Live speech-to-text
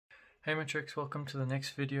Hey Matrix, welcome to the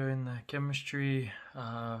next video in the chemistry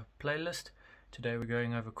playlist. Today we're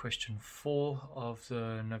going over question 4 of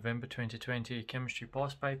the November 2020 chemistry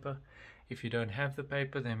past paper. If you don't have the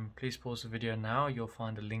paper, then please pause the video now. You'll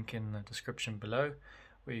find a link in the description below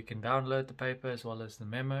where you can download the paper as well as the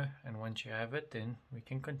memo, and once you have it, then we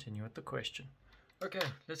can continue with the question. Okay,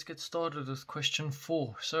 let's get started with question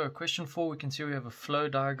 4. So question 4, we can see we have a flow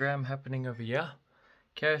diagram happening over here.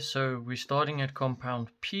 Okay, so we're starting at compound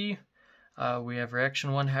P. We have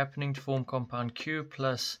reaction 1 happening to form compound Q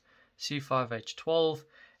plus C5H12.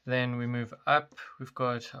 Then we move up, we've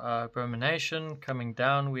got bromination. Coming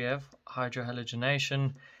down, we have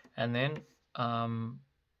hydrohalogenation, and then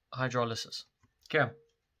hydrolysis. Okay,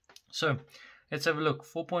 so let's have a look.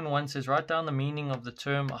 4.1 says write down the meaning of the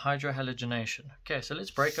term hydrohalogenation. Okay, so let's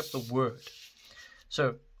break up the word.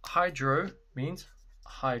 So hydro means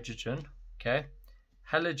hydrogen. Okay,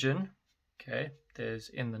 halogen, okay, there's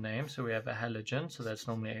in the name, so we have a halogen, so that's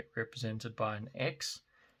normally represented by an X.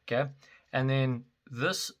 Okay, and then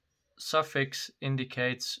this suffix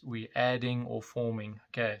indicates we adding or forming.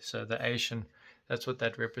 Okay, so the ation, that's what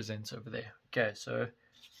that represents over there. Okay,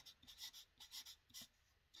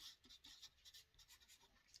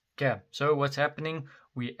 so what's happening?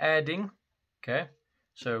 We adding. Okay,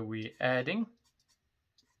 so we adding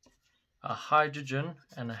a hydrogen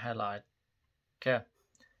and a halide. Okay,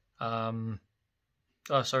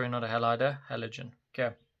 oh sorry, not a halide, a halogen.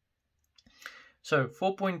 Okay, so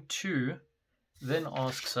 4.2 then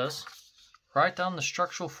asks us write down the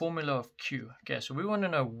structural formula of Q. Okay, so we want to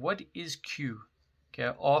know what is Q,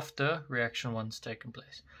 okay, after reaction 1's taken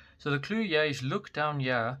place. So the clue here is look down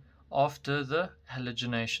here after the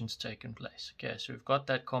halogenation's taken place. Okay, so we've got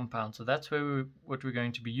that compound, so that's where what we're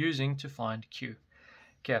going to be using to find Q.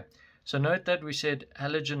 Okay, so note that we said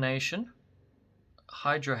hydrohalogenation,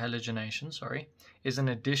 sorry, is an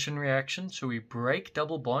addition reaction, so we break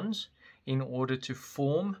double bonds in order to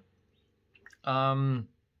form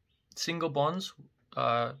single bonds,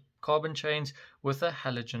 carbon chains with a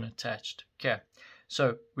halogen attached. Okay,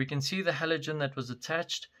 so we can see the halogen that was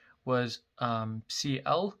attached was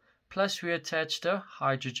Cl, plus we attached a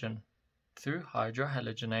hydrogen through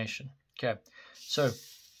hydrohalogenation. Okay, so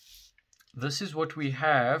this is what we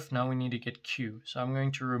have. Now we need to get Q. So I'm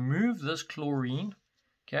going to remove this chlorine,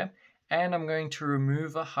 okay, and I'm going to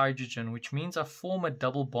remove a hydrogen, which means I form a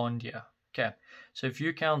double bond here. Okay, so if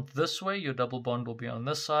you count this way, your double bond will be on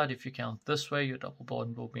this side. If you count this way, your double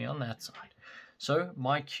bond will be on that side. So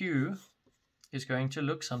my Q is going to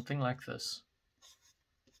look something like this.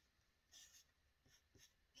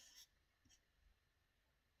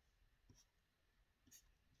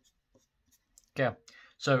 Okay,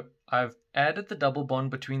 so I've added the double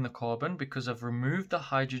bond between the carbon because I've removed the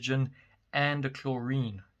hydrogen and the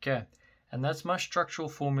chlorine. Okay, and that's my structural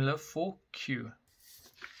formula for Q.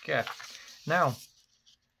 Okay, now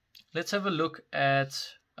let's have a look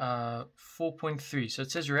at 4.3. So it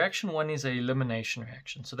says reaction 1 is an elimination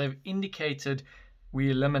reaction. So they've indicated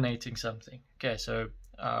we're eliminating something. Okay, so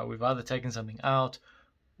we've either taken something out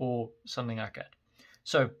or something like that.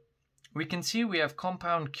 So we can see we have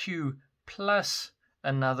compound Q plus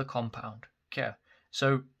another compound. Okay,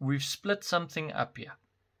 so we've split something up here,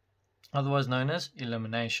 otherwise known as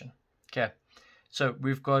elimination. Okay, so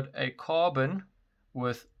we've got a carbon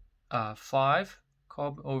with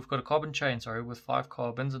we've got a carbon chain, sorry, with 5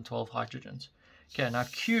 carbons and 12 hydrogens. Okay, now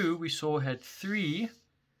Q we saw had 3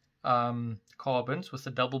 carbons with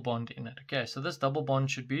a double bond in it. Okay, so this double bond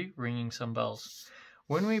should be ringing some bells.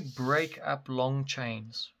 When we break up long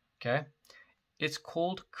chains, okay, it's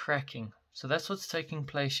called cracking. So that's what's taking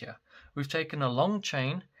place here. We've taken a long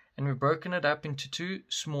chain and we've broken it up into 2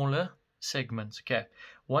 smaller segments. Okay,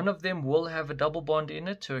 one of them will have a double bond in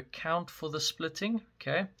it to account for the splitting,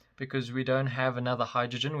 okay, because we don't have another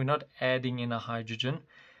hydrogen. We're not adding in a hydrogen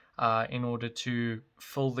in order to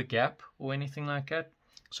fill the gap or anything like that.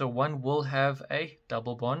 So one will have a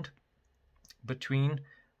double bond between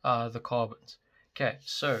the carbons. Okay,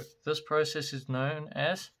 so this process is known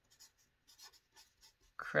as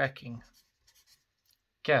cracking.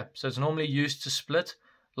 Okay, so it's normally used to split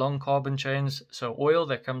long carbon chains, so oil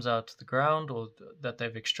that comes out to the ground or that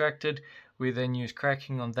they've extracted, we then use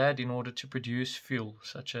cracking on that in order to produce fuel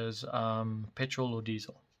such as petrol or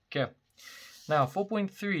diesel. Okay, now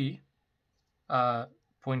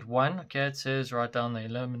 4.3.1, okay, it says write down the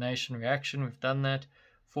elimination reaction. We've done that.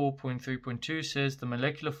 4.3.2 says the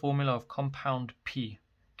molecular formula of compound P.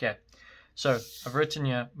 Okay, so I've written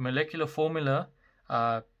here molecular formula.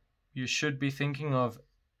 You should be thinking of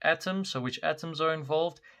atoms, so which atoms are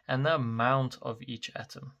involved, and the amount of each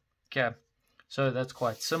atom. Okay, so that's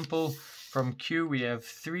quite simple. From Q we have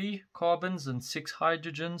 3 carbons and 6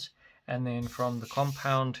 hydrogens, and then from the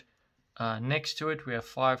compound next to it we have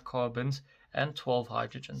 5 carbons and 12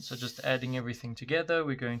 hydrogens. So just adding everything together,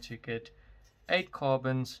 we're going to get 8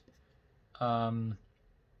 carbons. So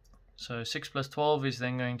 6 plus 12 is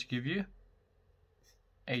then going to give you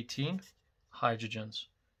 18 hydrogens.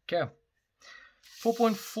 Okay.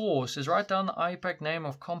 4.4 says write down the IUPAC name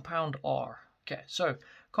of compound R. Okay, so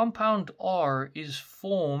compound R is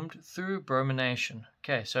formed through bromination.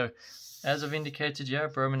 Okay, so as I've indicated here,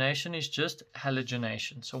 bromination is just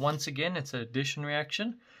halogenation. So once again, it's an addition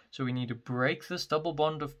reaction. So we need to break this double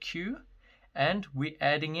bond of Q, and we're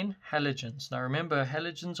adding in halogens. Now remember,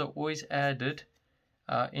 halogens are always added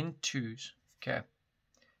in twos. Okay,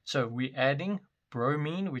 so we're adding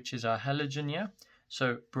bromine, which is our halogen here.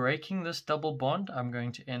 So breaking this double bond, I'm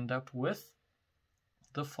going to end up with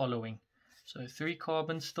the following. So 3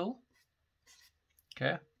 carbons still.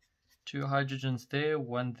 Okay, 2 hydrogens there,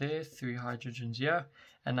 1 there, 3 hydrogens here.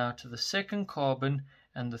 And now to the second carbon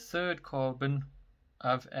and the third carbon,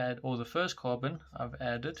 the first carbon, I've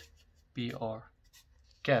added Br.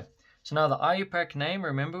 Okay, so now the IUPAC name,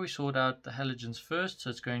 remember we sorted out the halogens first, so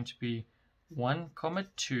it's going to be 1,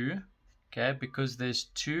 2. Okay, because there's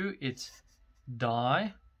 2, it's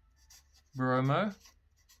di-bromo.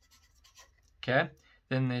 Okay,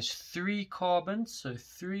 then there's 3 carbons, so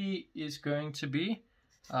 3 is going to be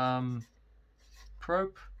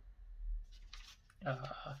prop.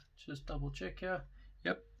 Just double check here.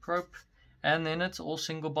 Yep, prop. And then it's all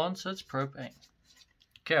single bonds, so it's propane.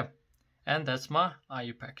 Okay, and that's my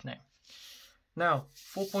IUPAC name. Now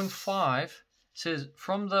 4.5 says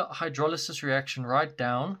from the hydrolysis reaction write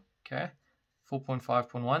down, okay,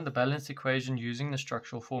 4.5.1, the balanced equation using the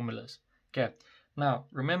structural formulas. Okay, now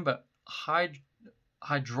remember,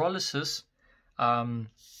 hydrolysis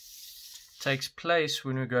takes place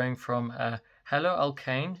when we're going from a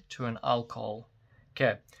haloalkane to an alcohol.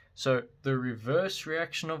 Okay, so the reverse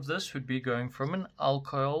reaction of this would be going from an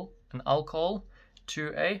alcohol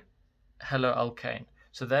to a haloalkane.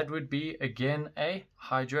 So that would be again a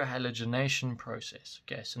hydrohalogenation process.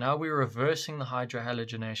 Okay, so now we're reversing the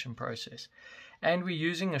hydrohalogenation process, and we're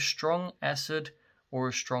using a strong acid or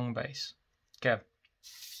a strong base, okay,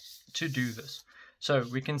 to do this. So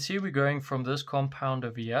we can see we're going from this compound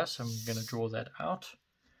over here, so I'm going to draw that out.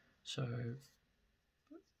 So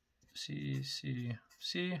CCCCl.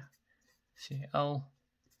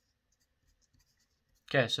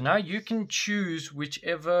 Okay, so now you can choose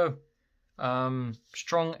whichever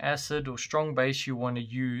strong acid or strong base you want to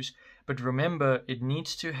use, but remember it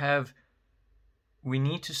needs to have, we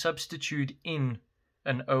need to substitute in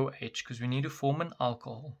an OH because we need to form an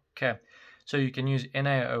alcohol. Okay, so you can use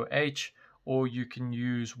NaOH or you can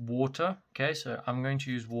use water. Okay, so I'm going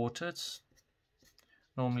to use water. It's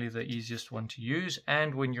normally the easiest one to use,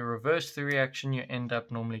 and when you reverse the reaction you end up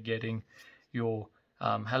normally getting your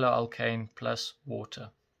haloalkane plus water.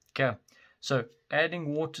 Okay, so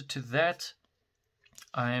adding water to that,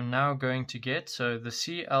 I am now going to get, so the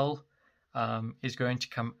Cl is going to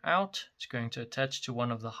come out, it's going to attach to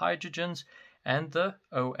one of the hydrogens, and the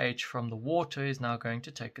OH from the water is now going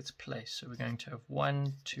to take its place. So we're going to have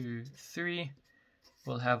 1, 2, 3.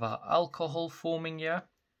 We'll have our alcohol forming here.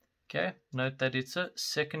 Okay, note that it's a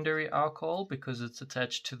secondary alcohol because it's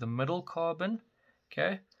attached to the middle carbon.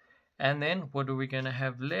 Okay, and then what are we going to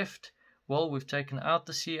have left? Well, we've taken out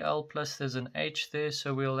the Cl plus there's an H there,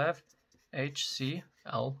 so we'll have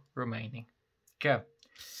HCl remaining. Okay,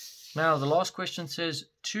 now the last question says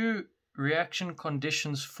 2 reaction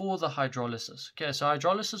conditions for the hydrolysis. Okay, so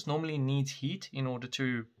hydrolysis normally needs heat in order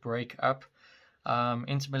to break up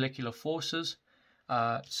intermolecular forces.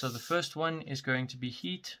 So the first one is going to be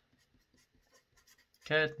heat.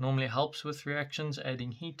 Okay, it normally helps with reactions,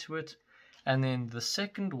 adding heat to it. And then the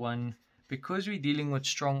second one, because we're dealing with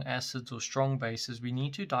strong acids or strong bases, we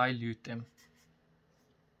need to dilute them.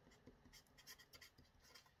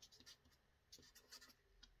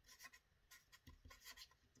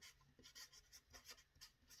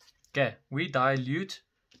 Okay, we dilute,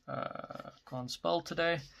 can't spell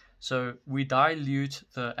today, so we dilute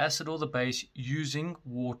the acid or the base using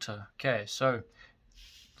water. Okay, so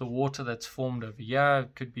the water that's formed over here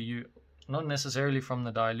could be not necessarily from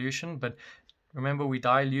the dilution, but remember we're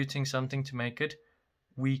diluting something to make it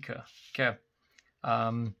weaker. Okay,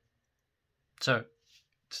 so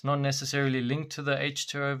it's not necessarily linked to the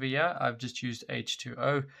H2 over here. I've just used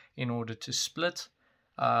H2O in order to split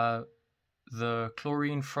the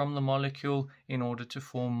chlorine from the molecule in order to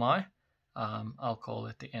form my alcohol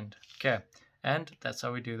at the end. Okay, and that's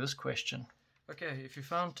how we do this question. Okay, if you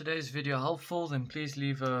found today's video helpful, then please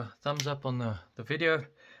leave a thumbs up on the video.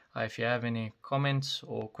 If you have any comments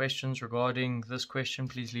or questions regarding this question,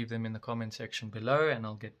 please leave them in the comment section below and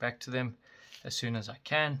I'll get back to them as soon as I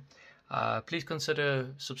can. Please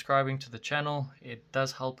consider subscribing to the channel. It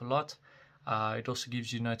does help a lot. It also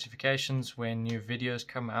gives you notifications when new videos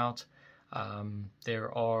come out.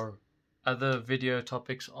 There are other video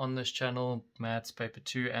topics on this channel, Maths Paper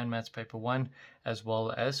 2 and Maths Paper 1, as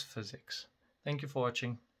well as Physics. Thank you for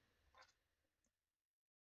watching.